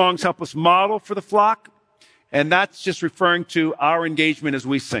 songs help us model for the flock, and that's just referring to our engagement as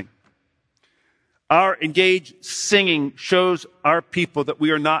we sing. Our engaged singing shows our people that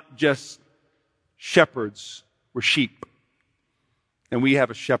we are not just shepherds, we're sheep. And we have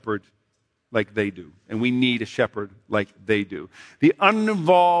a shepherd like they do. And we need a shepherd like they do. The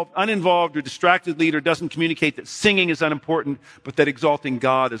uninvolved or distracted leader doesn't communicate that singing is unimportant, but that exalting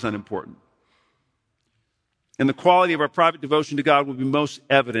God is unimportant. And the quality of our private devotion to God will be most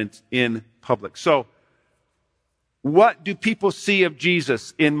evident in public. So, what do people see of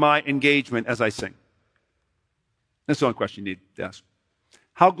Jesus in my engagement as I sing? That's the only question you need to ask.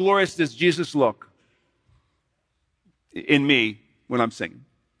 How glorious does Jesus look in me when I'm singing?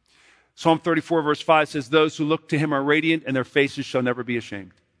 Psalm 34 verse 5 says, those who look to Him are radiant and their faces shall never be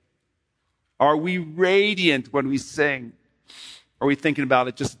ashamed. Are we radiant when we sing? Or are we thinking about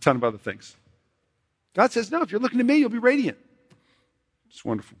it just a ton of other things? God says, no, if you're looking to me, you'll be radiant. It's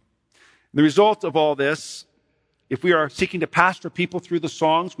wonderful. The result of all this, if we are seeking to pastor people through the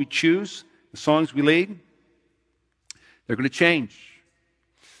songs we choose, the songs we lead, they're going to change.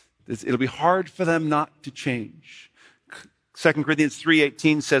 It'll be hard for them not to change. 2 Corinthians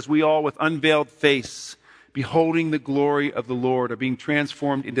 3:18 says, we all with unveiled face, beholding the glory of the Lord, are being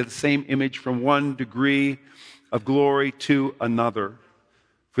transformed into the same image from one degree of glory to another.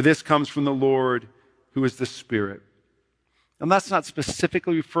 For this comes from the Lord, who is the Spirit. And that's not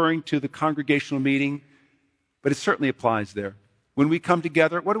specifically referring to the congregational meeting, but it certainly applies there. When we come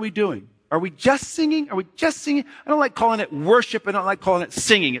together, what are we doing? Are we just singing? Are we just singing? I don't like calling it worship. I don't like calling it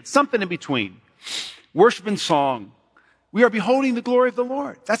singing. It's something in between. Worship and song. We are beholding the glory of the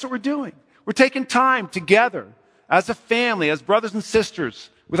Lord. That's what we're doing. We're taking time together as a family, as brothers and sisters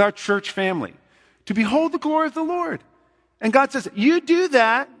with our church family to behold the glory of the Lord. And God says, you do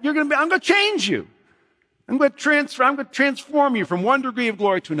that, I'm going to change you. I'm going to transform you from one degree of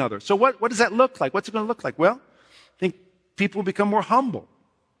glory to another. So what does that look like? What's it going to look like? Well, I think people become more humble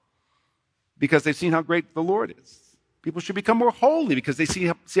because they've seen how great the Lord is. People should become more holy because they see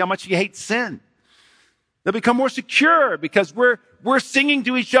how much he hates sin. They'll become more secure because we're singing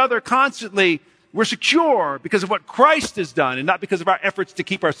to each other constantly. We're secure because of what Christ has done and not because of our efforts to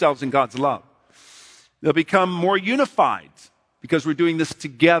keep ourselves in God's love. They'll become more unified because we're doing this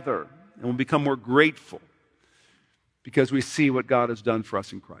together, and we'll become more grateful because we see what God has done for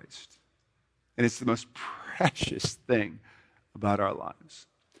us in Christ. And it's the most precious thing about our lives.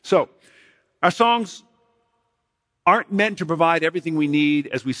 So, our songs aren't meant to provide everything we need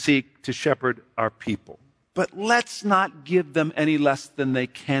as we seek to shepherd our people. But let's not give them any less than they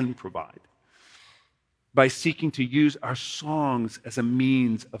can provide by seeking to use our songs as a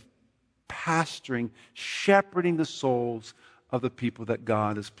means of pastoring, shepherding the souls of the people that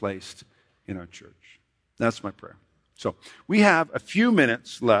God has placed in our church. That's my prayer. So we have a few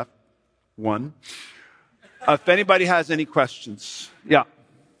minutes left. One. If anybody has any questions. Yeah. Thank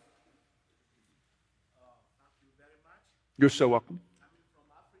you very much. You're so welcome. I'm from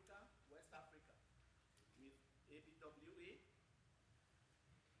Africa, West Africa, with ABWE.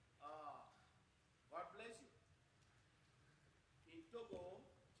 God bless you. In Togo,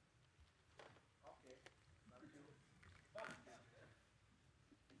 okay, thank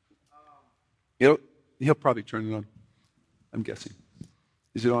you. He'll probably turn it on, I'm guessing.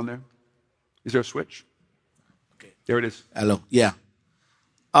 Is it on there? Is there a switch? Okay. There it is. Hello. Yeah.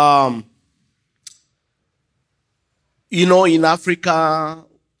 In Africa,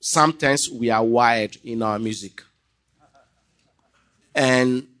 sometimes we are wired in our music.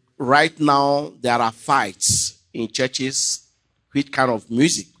 And right now, there are fights in churches, which kind of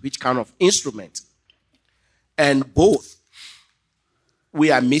music, which kind of instrument. And both, we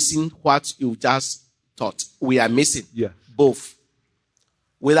are missing what you just taught. We are missing both.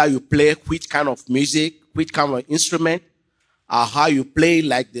 Whether you play which kind of music, which kind of instrument, or how you play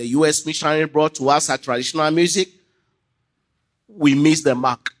like the U.S. missionary brought to us a traditional music, we miss the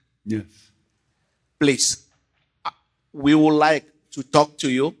mark. Yes. Please, we would like to talk to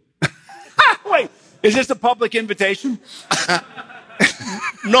you. Wait, is this a public invitation?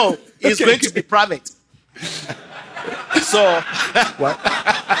 No, it's going to be private. So, what?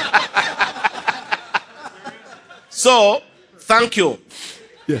 So, thank you.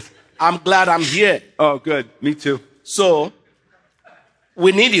 Yes. I'm glad I'm here. Oh, good. Me too. So,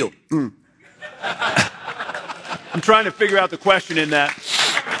 we need you. I'm trying to figure out the question in that.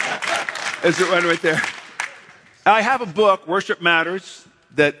 Is it one right there? I have a book, Worship Matters,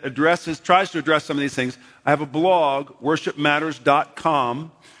 that tries to address some of these things. I have a blog,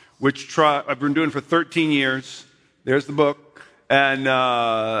 worshipmatters.com, which I've been doing for 13 years. There's the book. And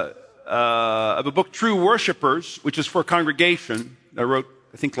I have a book, True Worshipers, which is for Congregation. I wrote,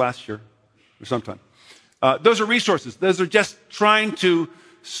 I think, last year or sometime. Those are resources. Those are just trying to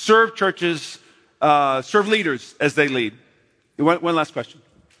serve churches, serve leaders as they lead. One last question.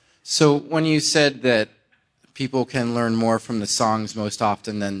 So when you said that people can learn more from the songs most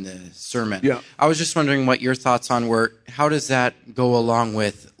often than the sermon, I was just wondering what your thoughts on were. How does that go along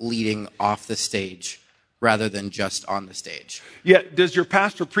with leading off the stage rather than just on the stage? Yeah. Does your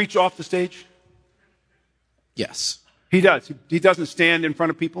pastor preach off the stage? Yes. He does. He doesn't stand in front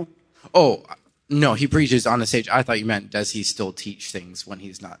of people? Oh, no, he preaches on the stage. I thought you meant, does he still teach things when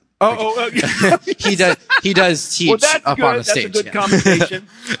he's not? Yeah. He does teach up on the stage. That's a good conversation.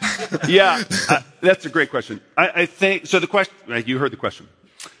 Yeah, that's a great question. I think, so the question, you heard the question.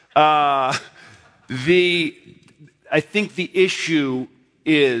 I think the issue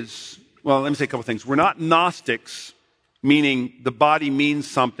is, well, let me say a couple things. We're not Gnostics, meaning the body means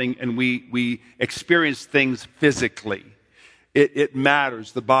something and we experience things physically. It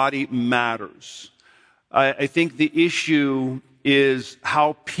matters. The body matters. I think the issue is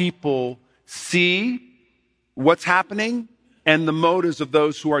how people see what's happening and the motives of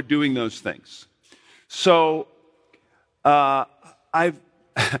those who are doing those things. So, when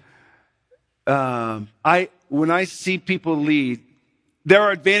I see people lead, there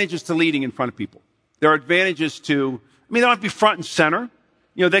are advantages to leading in front of people. There are advantages to, they don't have to be front and center.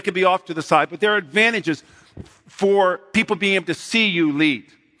 They could be off to the side, but there are advantages for people being able to see you lead.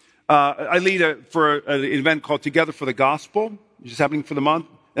 I lead for an event called Together for the Gospel, which is happening for the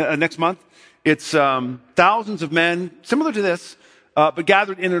next month. It's thousands of men, similar to this, but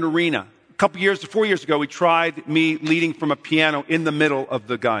gathered in an arena. 4 years ago, we tried me leading from a piano in the middle of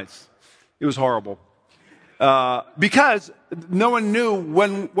the guys. It was horrible. Because no one knew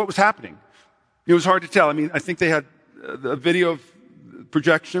what was happening. It was hard to tell. I think they had a video of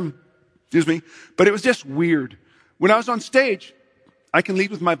projection, but it was just weird. When I was on stage, I can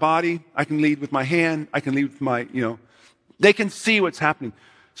lead with my body, I can lead with my hand, I can lead with my They can see what's happening.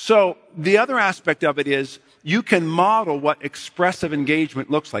 So the other aspect of it is you can model what expressive engagement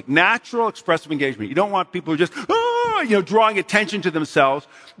looks like. Natural expressive engagement. You don't want people who are just, drawing attention to themselves.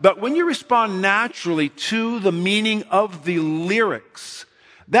 But when you respond naturally to the meaning of the lyrics,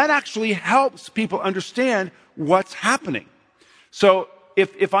 that actually helps people understand what's happening. So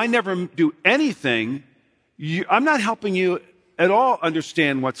if I never do anything, I'm not helping you at all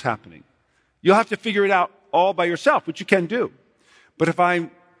understand what's happening. You'll have to figure it out all by yourself, which you can do. But if I'm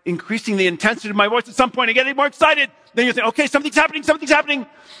increasing the intensity of my voice at some point and getting more excited, then you think, okay, something's happening.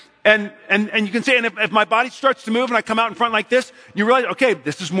 And you can say, and if my body starts to move and I come out in front like this, you realize, okay,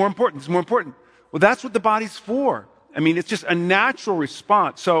 this is more important. Well, that's what the body's for. I mean, it's just a natural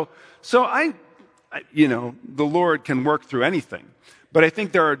response. So the Lord can work through anything. But I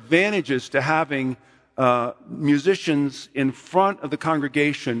think there are advantages to having musicians in front of the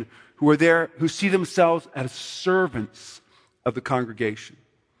congregation who are there, who see themselves as servants of the congregation.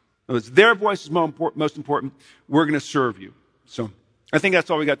 In other words, their voice is most important. We're going to serve you. So I think that's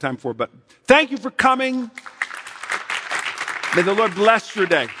all we got time for. But thank you for coming. May the Lord bless your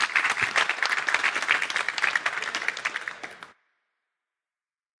day.